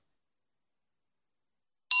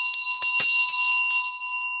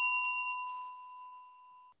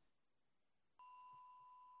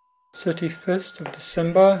31st of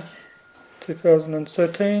December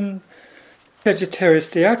 2013, Sagittarius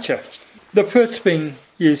the Archer. The first thing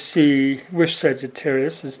you see with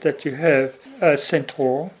Sagittarius is that you have a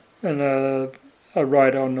centaur and a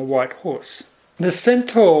rider on a white horse. The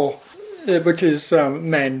centaur, which is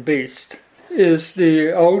man-beast, is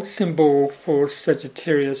the old symbol for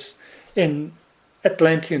Sagittarius in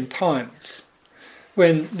Atlantean times,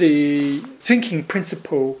 when the thinking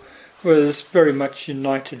principle was very much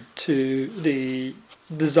united to the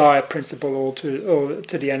desire principle or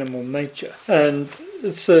to the animal nature. And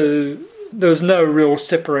so there was no real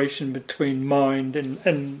separation between mind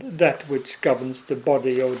and that which governs the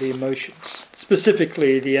body or the emotions.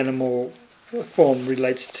 Specifically, the animal form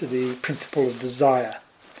relates to the principle of desire.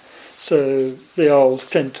 So the old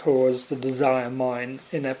centaur is the desire mind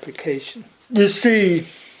in application. You see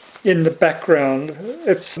in the background,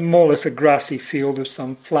 it's more or less a grassy field with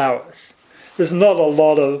some flowers. There's not a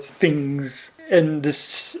lot of things in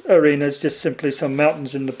this arena. It's just simply some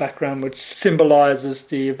mountains in the background, which symbolises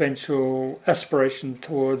the eventual aspiration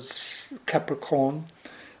towards Capricorn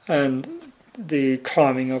and the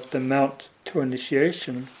climbing of the mount to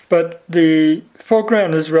initiation. But the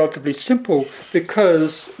foreground is relatively simple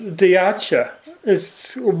because the archer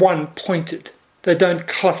is one-pointed. They don't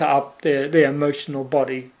clutter up their emotional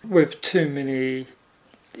body with too many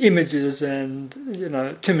images and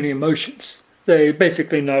too many emotions. They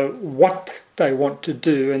basically know what they want to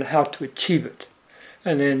do and how to achieve it,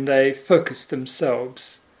 and then they focus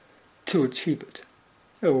themselves to achieve it,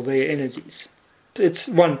 all their energies. It's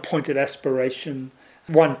one-pointed aspiration,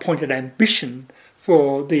 one-pointed ambition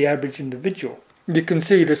for the average individual. You can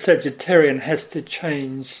see the Sagittarian has to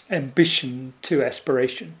change ambition to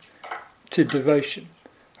aspiration, to devotion,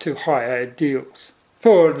 to higher ideals.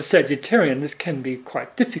 For the Sagittarian, this can be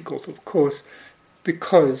quite difficult, of course,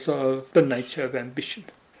 because of the nature of ambition.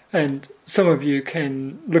 And some of you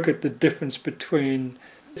can look at the difference between,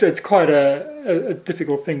 so it's quite a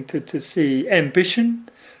difficult thing to see ambition,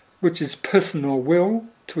 which is personal will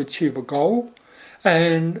to achieve a goal,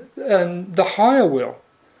 and the higher will,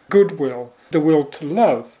 goodwill, the will to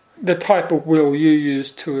love, the type of will you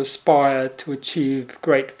use to aspire to achieve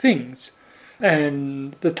great things,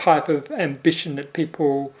 and the type of ambition that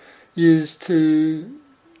people use to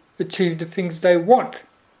achieve the things they want.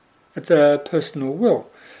 It's a personal will.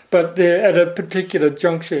 But at a particular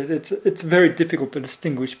juncture, it's very difficult to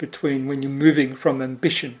distinguish between when you're moving from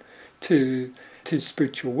ambition to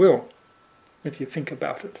spiritual will, if you think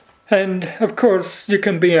about it. And, of course, you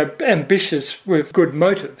can be ambitious with good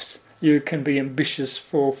motives. You can be ambitious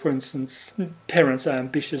for instance, parents are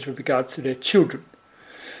ambitious with regards to their children.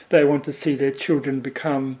 They want to see their children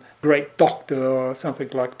become great doctor or something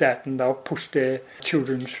like that, and they'll push their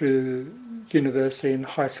children through university and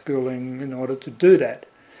high schooling in order to do that.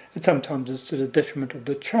 And sometimes it's to the detriment of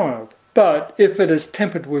the child. But if it is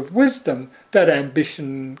tempered with wisdom, that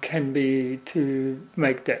ambition can be to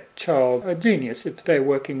make that child a genius if they're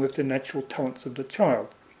working with the natural talents of the child.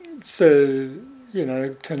 So,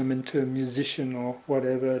 turn them into a musician or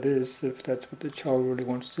whatever it is, if that's what the child really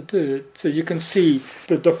wants to do. So you can see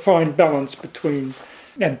the defined balance between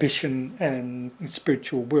ambition and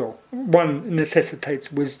spiritual will. One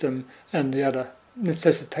necessitates wisdom and the other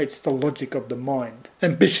necessitates the logic of the mind.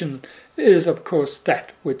 Ambition is, of course,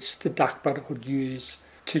 that which the Dark Brotherhood use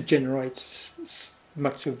to generate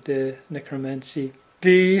much of their necromancy.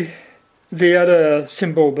 The other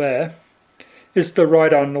symbol there is the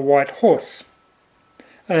rider on the white horse.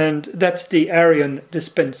 And that's the Aryan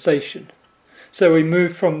dispensation. So we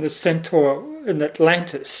move from the centaur in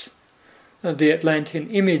Atlantis, the Atlantean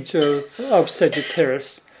image of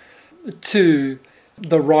Sagittarius, to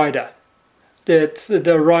the rider. That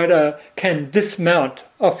the rider can dismount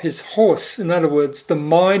off his horse. In other words, the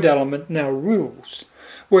mind element now rules.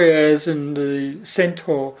 Whereas in the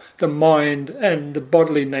centaur, the mind and the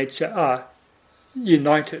bodily nature are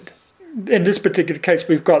united. In this particular case,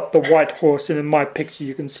 we've got the white horse, and in my picture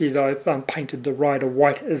you can see that I've painted the rider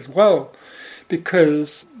white as well,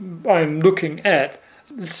 because I'm looking at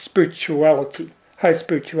spirituality, high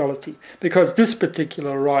spirituality, because this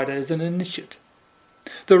particular rider is an initiate.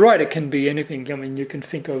 The rider can be anything. I mean, you can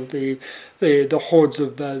think of the hordes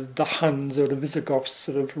of the Huns or the Visigoths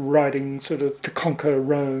sort of riding to conquer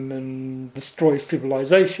Rome and destroy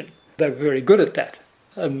civilization. They're very good at that.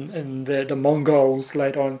 And the Mongols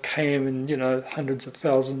later on came, and hundreds of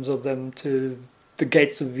thousands of them, to the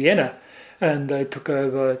gates of Vienna, and they took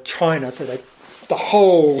over China. So the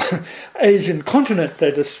whole Asian continent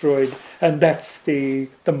they destroyed, and that's the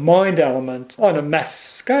mind element on a mass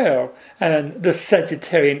scale, and the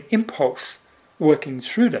Sagittarian impulse working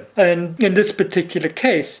through them. And in this particular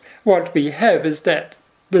case, what we have is that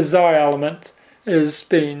the Zai element is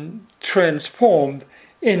being transformed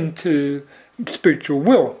into spiritual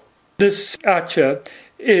will. This archer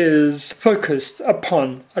is focused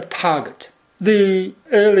upon a target. The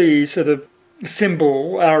early sort of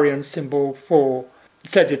symbol, Aryan symbol for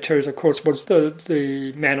Sagittarius, of course, was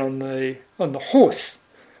the man on the horse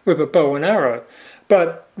with a bow and arrow.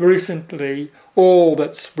 But recently, all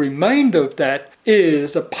that's remained of that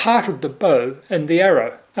is a part of the bow and the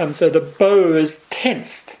arrow. So the bow is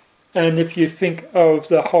tensed. And if you think of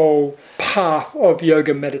the whole path of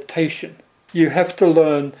yoga meditation, you have to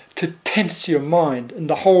learn to tense your mind. And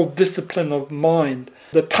the whole discipline of mind,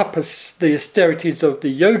 the tapas, the austerities of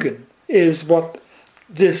the yogin, is what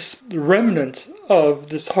this remnant of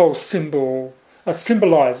this whole symbol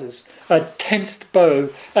symbolizes. A tensed bow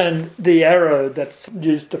and the arrow that's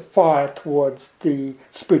used to fire towards the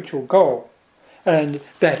spiritual goal. And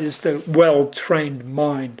that is the well-trained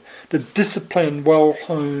mind, the disciplined,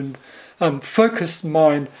 well-honed, focused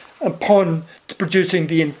mind upon producing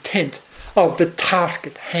the intent of the task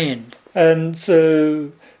at hand. And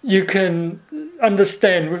so you can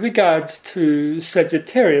understand with regards to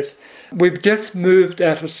Sagittarius, we've just moved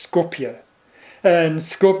out of Scorpio. And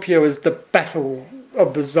Scorpio is the battle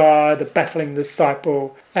of the Zai, the battling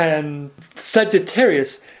disciple. And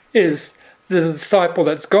Sagittarius is the disciple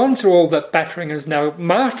that's gone through all that battering, has now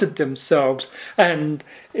mastered themselves and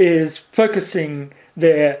is focusing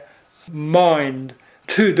their mind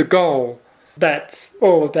to the goal that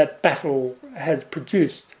all of that battle has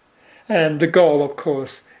produced. And the goal, of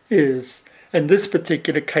course, is, in this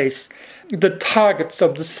particular case, the targets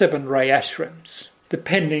of the 7 ray ashrams,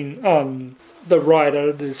 depending on the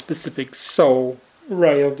rider, the specific soul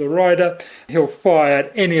ray of the rider. He'll fire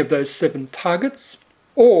at any of those 7 targets,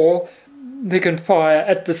 or he can fire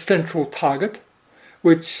at the central target,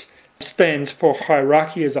 which stands for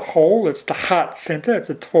hierarchy as a whole. It's the heart center. It's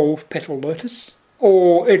a 12-petal lotus.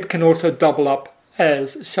 Or it can also double up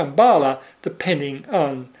as Shambhala, depending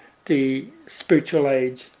on the spiritual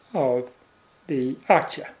age of the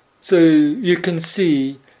archer. So you can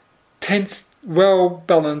see tense,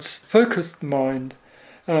 well-balanced, focused mind,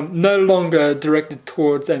 no longer directed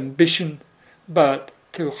towards ambition, but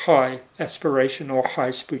to high aspiration or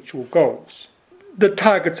high spiritual goals. The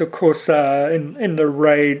targets, of course, are in the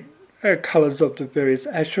ray colours of the various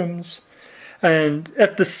ashrams, and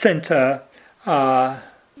at the centre are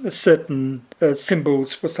certain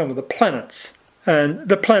symbols for some of the planets. And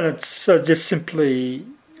the planets are just simply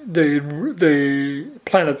the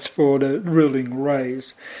planets for the ruling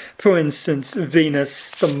rays. For instance,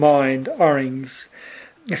 Venus, the mind, orange;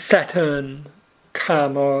 Saturn,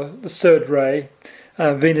 karma, the 3rd ray;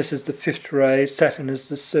 Venus is the 5th ray, Saturn is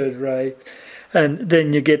the 3rd ray, and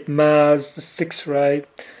then you get Mars, the 6th ray.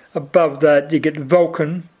 Above that you get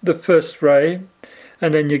Vulcan, the 1st ray,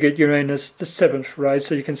 and then you get Uranus, the 7th ray.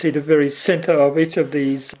 So you can see the very centre of each of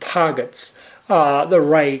these targets are the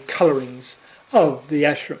ray colourings of the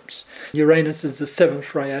ashrams. Uranus is the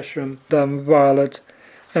 7th ray ashram, violet,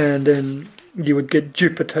 and then you would get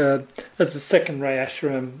Jupiter as the 2nd ray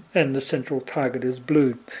ashram, and the central target is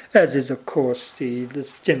blue, as is of course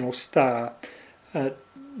this general star, that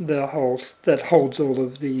holds all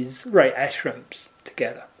of these ray ashrams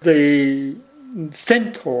together. The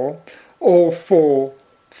centaur, all 4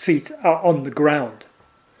 feet are on the ground.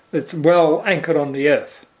 It's well anchored on the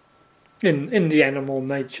earth, in the animal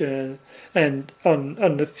nature and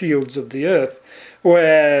on the fields of the earth,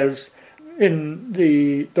 whereas in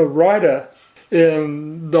the rider,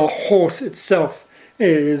 the horse itself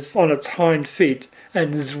is on its hind feet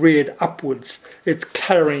and is reared upwards. It's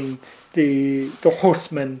carrying the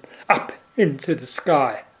horseman up into the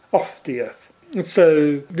sky, off the earth.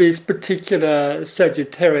 So this particular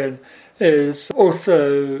Sagittarian is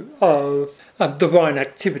also of divine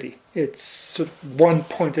activity. It's sort of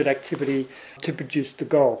one-pointed activity to produce the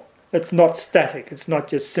goal. It's not static. It's not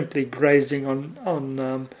just simply grazing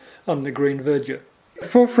on the green verdure. The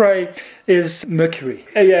 4th ray is Mercury.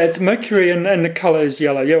 Yeah, it's Mercury, and the colour is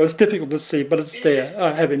yellow. Yeah, it's difficult to see, but it's there.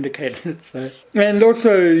 I have indicated it. So. And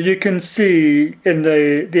also you can see in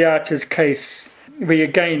the archer's case, we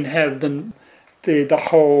again have the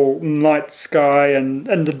whole night sky and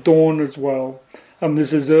the dawn as well.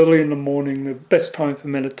 This is early in the morning, the best time for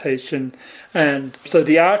meditation. And so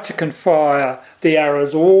the archer can fire the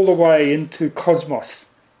arrows all the way into cosmos,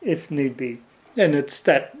 if need be. And it's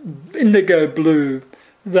that indigo blue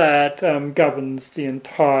that governs the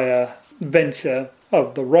entire venture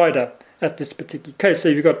of the rider at this particular case. So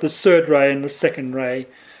you've got the 3rd ray and the 2nd ray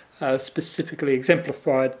specifically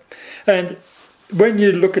exemplified. And when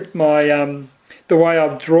you look at my the way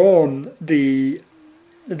I've drawn the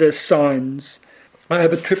signs, I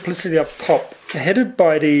have a triplicity up top, headed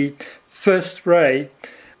by the first ray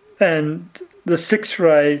and the sixth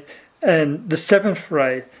ray and the seventh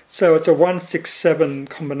ray. So it's a 1-6-7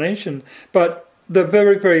 combination, but the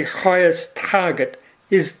very, very highest target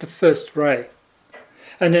is the first ray.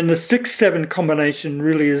 And then the 6-7 combination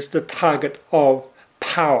really is the target of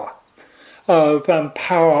power,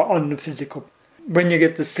 power on the physical. When you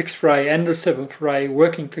get the sixth ray and the seventh ray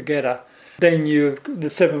working together, then the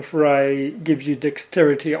seventh ray gives you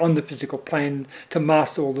dexterity on the physical plane to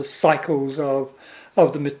master all the cycles of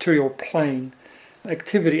the material plane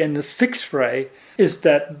activity. And the sixth ray is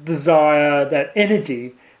that desire, that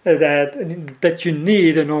energy that you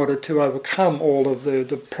need in order to overcome all of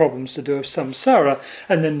the problems to do with samsara.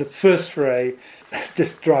 And then the first ray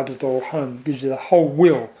just drives it all home, gives you the whole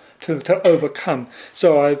will to overcome.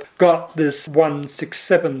 So I've got this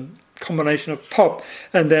 1-6-7 combination of top,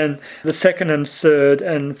 and then the second and third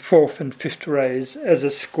and fourth and fifth rays as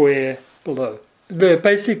a square below. The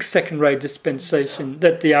basic second ray dispensation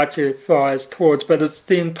that the archer fires towards, but it's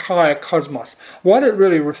the entire cosmos. What it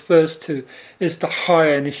really refers to is the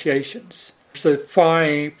higher initiations. So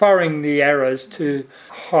firing the arrows to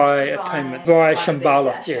high attainment via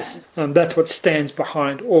Shambhala, yes. That's what stands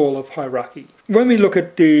behind all of hierarchy. When we look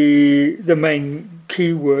at the main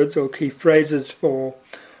keywords or key phrases for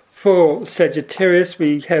Sagittarius,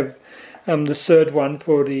 we have the third one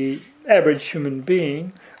for the average human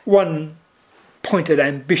being, one pointed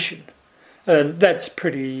ambition. And that's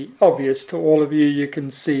pretty obvious to all of you. You can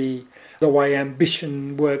see the way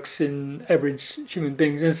ambition works in average human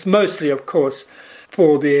beings. And it's mostly, of course,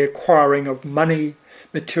 for the acquiring of money,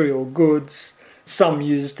 material goods. Some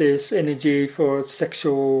use this energy for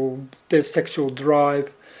their sexual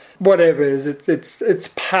drive. Whatever it is, it's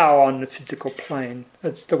power on the physical plane.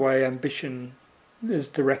 That's the way ambition is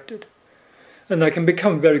directed. And they can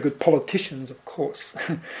become very good politicians, of course.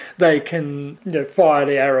 They can fire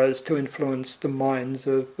the arrows to influence the minds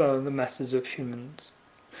of the masses of humans.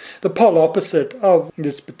 The polar opposite of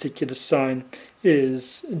this particular sign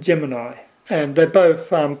is Gemini. And they're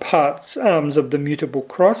both arms of the mutable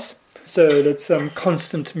cross. So that's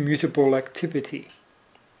constant mutable activity.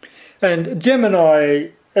 And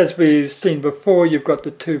Gemini, as we've seen before, you've got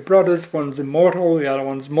the two brothers. One's immortal, the other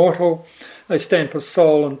one's mortal. They stand for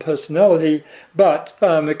soul and personality, but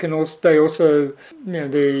they also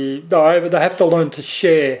they have to learn to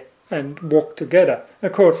share and walk together.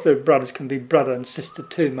 Of course, the brothers can be brother and sister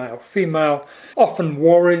too, male, female, often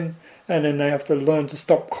warring, and then they have to learn to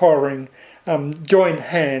stop quarreling, join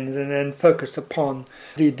hands, and then focus upon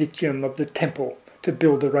the aditium of the temple to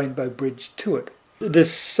build a rainbow bridge to it.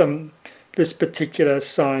 This particular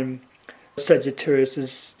sign, Sagittarius,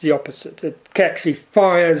 is the opposite. It actually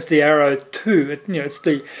fires the arrow to it.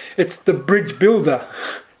 It's the bridge builder,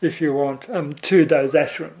 if you want, to those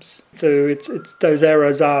ashrams. So it's those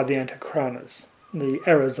arrows are the antakranas, the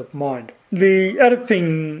arrows of mind. The other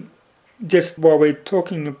thing, just while we're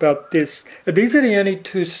talking about this, these are the only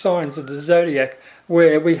two signs of the zodiac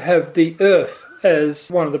where we have the Earth as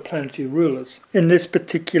one of the planetary rulers. In this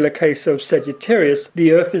particular case of Sagittarius,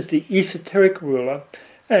 the Earth is the esoteric ruler,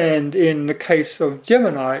 and in the case of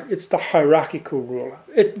Gemini, it's the hierarchical ruler.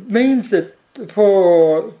 It means that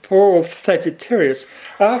for Sagittarius,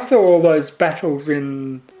 after all those battles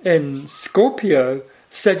in Scorpio,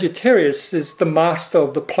 Sagittarius is the master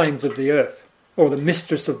of the planes of the Earth, or the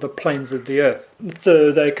mistress of the planes of the Earth.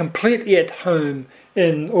 So they're completely at home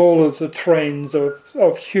in all of the terrains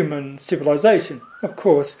of human civilization. Of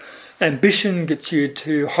course, ambition gets you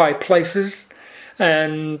to high places,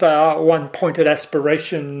 and one-pointed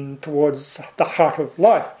aspiration towards the heart of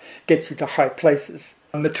life gets you to high places,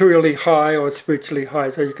 materially high or spiritually high,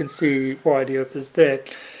 so you can see why the Earth is there.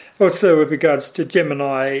 Also, with regards to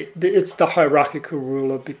Gemini, it's the hierarchical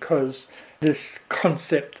ruler because this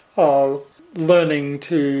concept of learning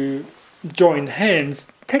to join hands,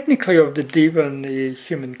 technically of the Deva and the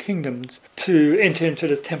human kingdoms, to enter into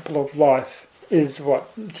the temple of life is what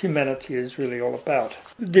humanity is really all about.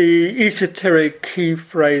 The esoteric key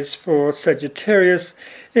phrase for Sagittarius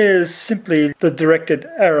is simply the directed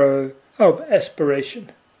arrow of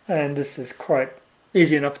aspiration. And this is quite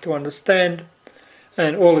easy enough to understand.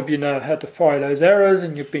 And all of you know how to fire those arrows,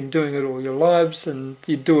 and you've been doing it all your lives, and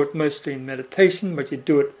you do it mostly in meditation, but you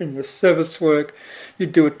do it in your service work, you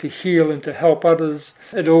do it to heal and to help others.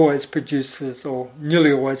 It always produces, or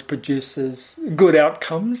nearly always produces, good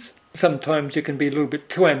outcomes. Sometimes you can be a little bit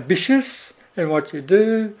too ambitious in what you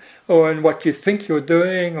do, or in what you think you're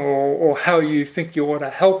doing, or how you think you ought to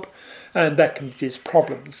help, and that can produce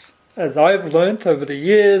problems. As I've learnt over the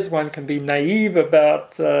years, one can be naive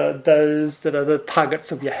about those that are the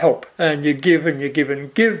targets of your help. And you give and you give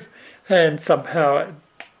and give, and somehow it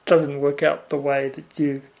doesn't work out the way that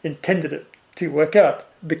you intended it to work out,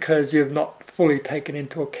 because you've not fully taken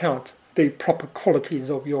into account the proper qualities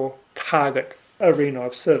of your target arena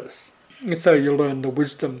of service. And so you learn the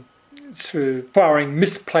wisdom through firing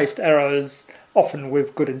misplaced arrows, often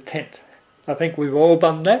with good intent. I think we've all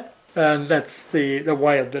done that, and that's the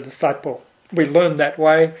way of the disciple. We learn that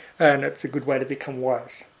way, and it's a good way to become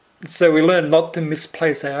wise. So we learn not to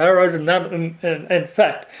misplace our arrows, and in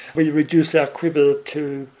fact, we reduce our quiver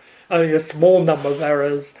to only a small number of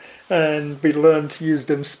arrows, and we learn to use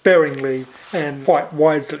them sparingly and quite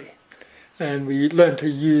wisely. And we learn to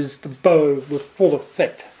use the bow with full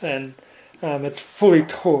effect, and it's fully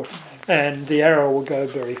taught, and the arrow will go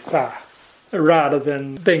very far, rather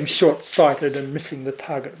than being short-sighted and missing the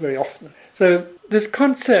target very often. So this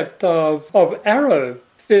concept of arrow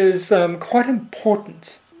is quite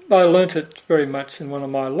important. I learnt it very much in one of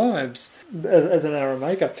my lives as an arrow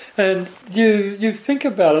maker. And you think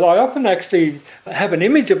about it, I often actually have an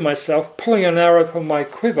image of myself pulling an arrow from my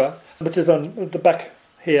quiver, which is on the back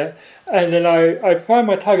here, and then I find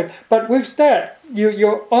my target. But with that,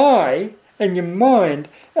 your eye and your mind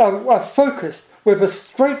are focused with a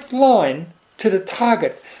straight line to the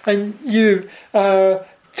target, and you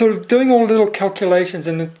sort of doing all little calculations.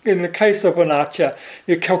 In the case of an archer,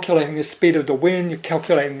 you're calculating the speed of the wind, you're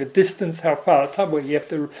calculating the distance, how far it's up, where you have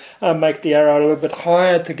to make the arrow a little bit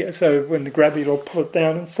higher to get, so when the gravity will pull it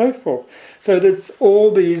down and so forth. So there's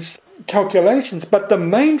all these calculations, but the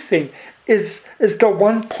main thing is the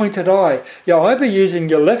one-pointed eye. You're either using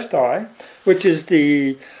your left eye, which is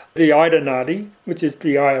the Ida Nadi, which is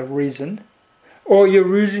the eye of reason, or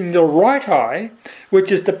you're using the right eye,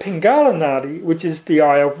 which is the Pingala Nadi, which is the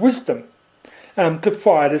eye of wisdom, to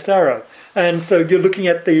fire this arrow. And so you're looking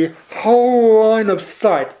at the whole line of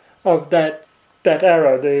sight of that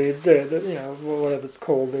arrow, the whatever it's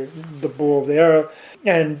called, the bore of the arrow,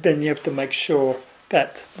 and then you have to make sure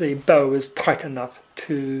that the bow is tight enough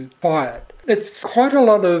to fire it. It's quite a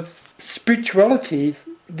lot of spirituality,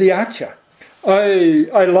 the archer. I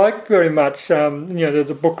like very much, there's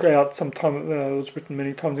a book out sometime, it was written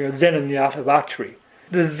many times ago, Zen and the Art of Archery.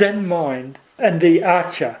 The Zen mind and the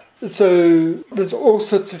archer. So there's all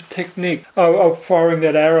sorts of technique of firing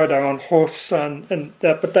that arrow down on horse, and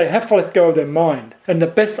that, but they have to let go of their mind. And the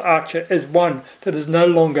best archer is one that is no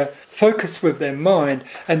longer focused with their mind,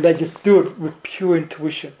 and they just do it with pure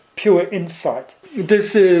intuition, pure insight.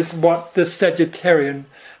 This is what the Sagittarian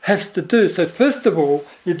has to do. So first of all,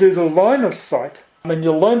 you do the line of sight, and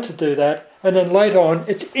you'll learn to do that, and then later on,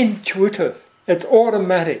 it's intuitive, it's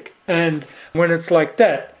automatic. And when it's like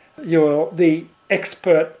that, you're the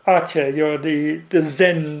expert archer, you're the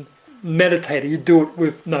Zen meditator, you do it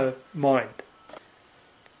with no mind.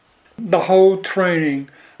 The whole training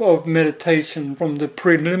of meditation, from the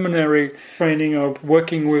preliminary training of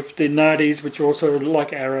working with the nadis, which are also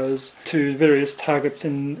like arrows, to various targets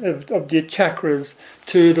of the chakras,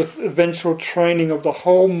 to the eventual training of the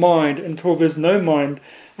whole mind until there's no mind,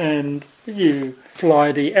 and you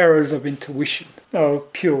fly the arrows of intuition,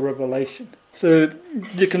 of pure revelation. So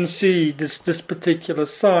you can see this particular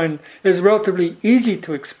sign is relatively easy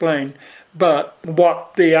to explain, but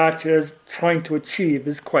what the archer is trying to achieve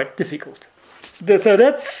is quite difficult. So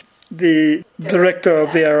that's the director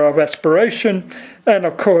of the arrow of aspiration, and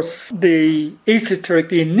of course the esoteric,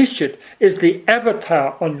 the initiate, is the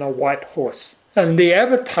avatar on the white horse. And the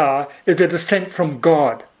avatar is a descent from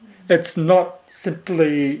God. It's not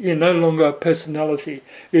simply, you're no longer a personality.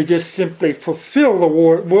 You just simply fulfill the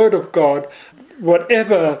word of God,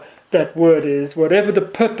 whatever that word is, whatever the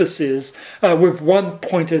purpose is, with one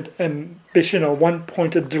pointed ambition or one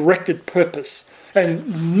pointed directed purpose.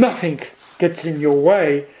 And nothing gets in your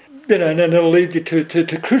way, and it'll lead you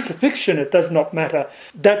to crucifixion. It does not matter.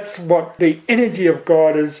 That's what the energy of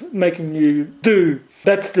God is making you do.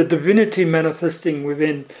 That's the divinity manifesting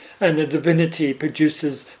within, and the divinity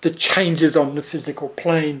produces the changes on the physical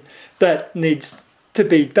plane that needs to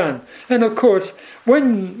be done. And of course,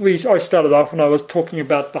 when I started off and I was talking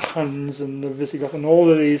about the Huns and the Visigoths and all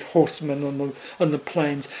of these horsemen on the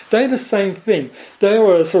plains, they're the same thing. They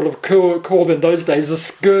were sort of called in those days the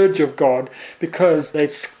scourge of God, because they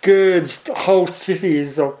scourged whole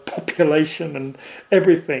cities of population and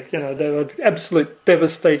everything. They were absolute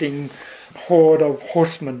devastating horde of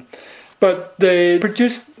horsemen. But they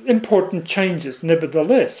produced important changes,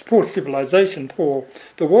 nevertheless, for civilization, for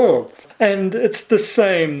the world. And it's the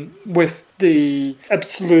same with the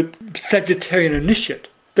absolute Sagittarian initiate.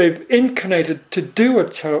 they've incarnated to do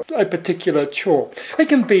a particular chore. It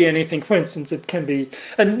can be anything. For instance, it can be,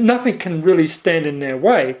 and nothing can really stand in their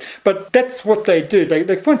way, but that's what they do.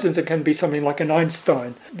 For instance, it can be something like an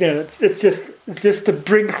Einstein. It's just to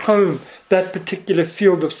bring home that particular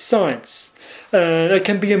field of science. It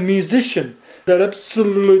can be a musician that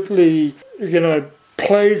absolutely,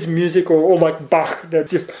 plays music, or like Bach,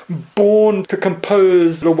 that's just born to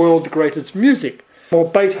compose the world's greatest music. Or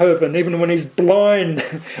Beethoven, even when he's blind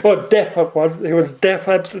or deaf, he was deaf,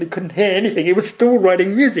 absolutely couldn't hear anything. He was still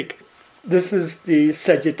writing music. This is the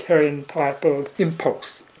Sagittarian type of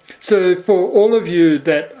impulse. So for all of you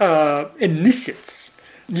that are initiates,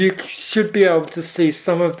 you should be able to see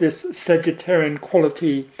some of this Sagittarian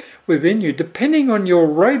quality within you. Depending on your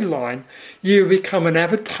ray line, you become an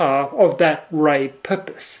avatar of that ray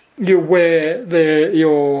purpose. You wear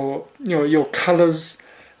your colours.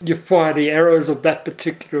 You fire the arrows of that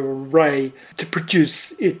particular ray to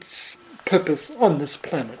produce its purpose on this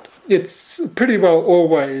planet. It's pretty well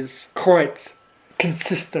always quite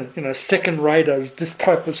consistent. Second ray does this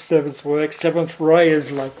type of service work. Seventh ray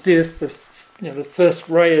is like this. The first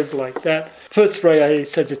ray is like that. First ray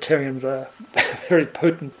Sagittarians are very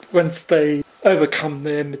potent. Once they overcome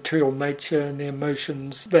their material nature and their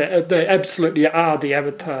emotions, they absolutely are the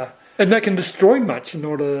avatar. And they can destroy much in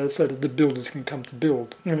order so that the builders can come to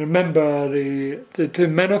build. And remember, to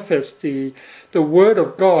manifest the word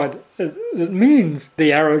of God, it means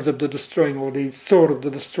the arrows of the destroying, or the sword of the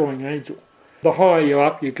destroying angel. The higher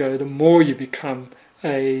up you go, the more you become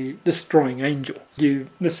a destroying angel.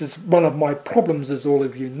 This is one of my problems, as all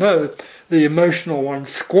of you know. The emotional ones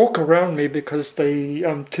squawk around me because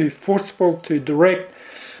I'm too forceful, too direct.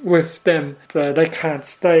 With them, they can't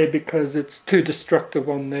stay because it's too destructive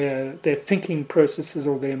on their thinking processes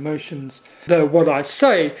or their emotions. Though what I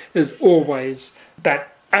say is always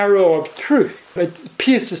that arrow of truth. It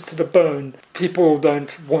pierces to the bone. People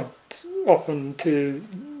don't want often to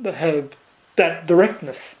have that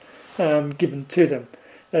directness given to them.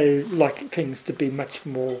 They like things to be much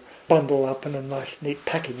more bundled up in a nice, neat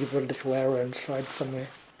package with a little arrow inside somewhere.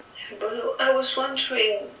 But I was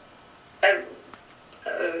wondering about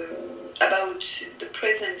the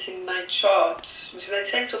presence in my chart. The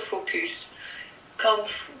sense of focus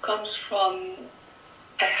comes from,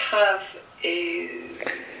 I have a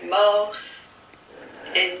Mars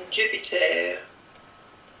and Jupiter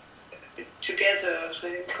together,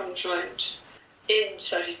 conjoined in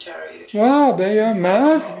Sagittarius. Wow, there you are.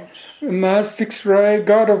 Mars, sixth ray,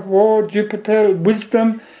 God of War, Jupiter,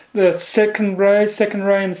 wisdom. The second ray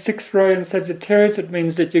and sixth ray in Sagittarius, it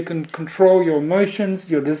means that you can control your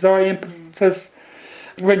emotions, your desire, impetus.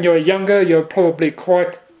 When you're younger, you're probably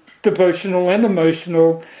quite devotional and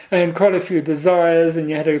emotional, and quite a few desires, and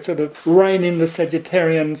you had to sort of rein in the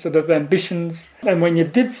Sagittarian sort of ambitions. And when you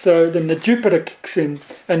did so, then the Jupiter kicks in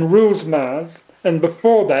and rules Mars. And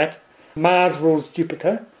before that, Mars rules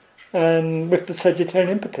Jupiter, and with the Sagittarian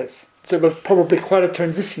impetus. So it was probably quite a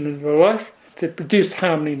transition in your life. To produce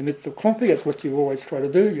harmony in the midst of conflict. That's what you always try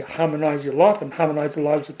to do. You harmonise your life and harmonise the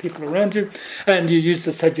lives of people around you, and you use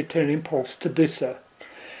the Sagittarian impulse to do so.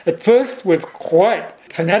 At first with quite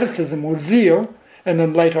fanaticism or zeal, and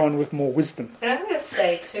then later on with more wisdom. But I'm going to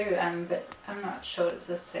say too, but I'm not sure,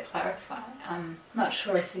 just to clarify, I'm not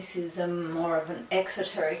sure if this is more of an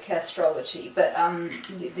exoteric astrology, but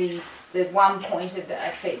the one-pointed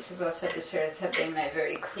features of Sagittarius have been made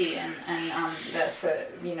very clear, and that's a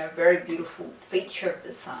very beautiful feature of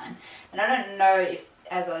the sign. And I don't know if,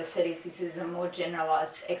 as I said, if this is a more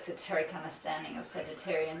generalised exoteric understanding of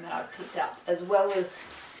Sagittarian that I've picked up, as well as,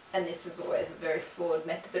 and this is always a very flawed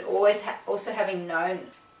method, but always also having known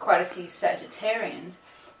quite a few Sagittarians,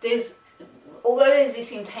 although there's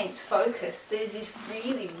this intense focus, there's this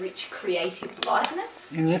really rich creative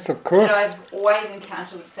lightness. Yes, of course. That I've always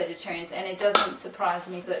encountered with Sagittarians, and it doesn't surprise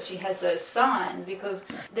me that she has those signs, because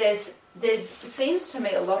there's seems to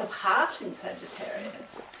me a lot of heart in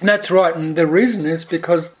Sagittarius. That's right, and the reason is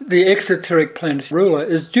because the exoteric planet ruler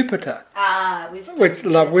is Jupiter. Wisdom. Which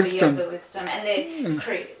love wisdom. The wisdom. And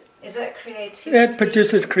is that creativity? It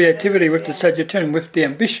produces creativity with the Sagittarian, with the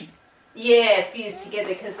ambition. Yeah, fused together,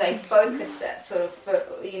 because they focus that sort of,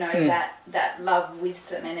 that love,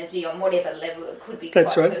 wisdom, energy on whatever level. It could be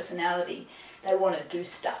That's quite right. Personality. They want to do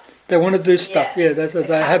stuff. They want to do stuff, yeah.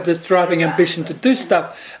 They have this driving ambition to do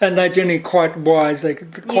stuff, and they're generally quite wise, they're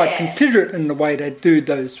quite considerate in the way they do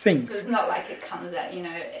those things. So it's not like it comes out,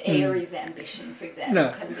 Aries ambition, for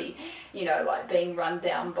example, can be, like being run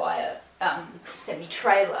down by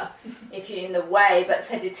semi-trailer if you're in the way, but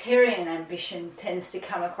Sagittarian ambition tends to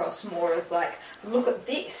come across more as like, look at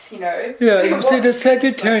this, you know. Yeah, you see, the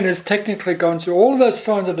Sagittarian has technically gone through all those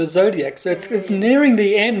signs of the zodiac, so it's nearing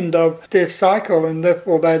the end of their cycle, and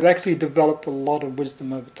therefore they've actually developed a lot of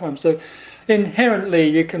wisdom over time. So inherently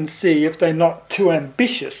you can see if they're not too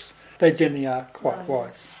ambitious, they generally are quite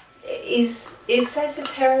wise. Is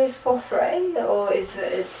Sagittarius fourth ray, or is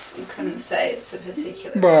it? You couldn't say it's a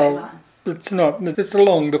particular Well, ray line. It's not. It's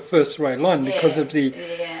along the first ray line because of the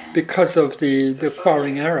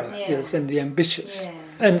firing arrow, yes, and the ambitious. Yeah.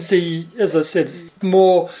 And see, as I said, it's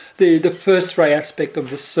more the first ray aspect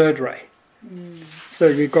of the third ray. So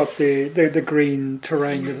you've got the green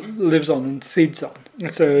terrain that it lives on and feeds on.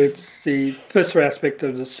 So it's the first ray aspect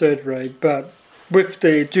of the third ray, but with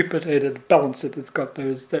the Jupiter to balance it, it's got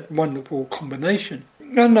that wonderful combination.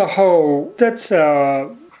 On the whole, that's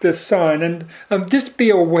the sign, and just be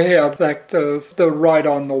aware of that of the ride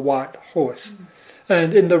on the white horse.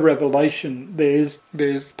 And in the Revelation, there's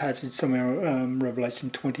passage somewhere, Revelation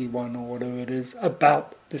 21 or whatever it is,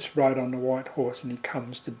 about this ride on the white horse, and he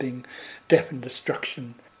comes to bring death and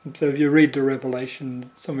destruction. And so if you read the Revelation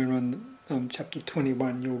somewhere around chapter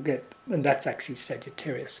 21, you'll get, and that's actually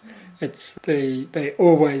Sagittarius. It's they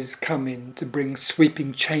always come in to bring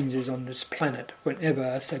sweeping changes on this planet whenever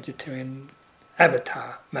a Sagittarian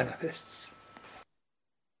avatar manifests.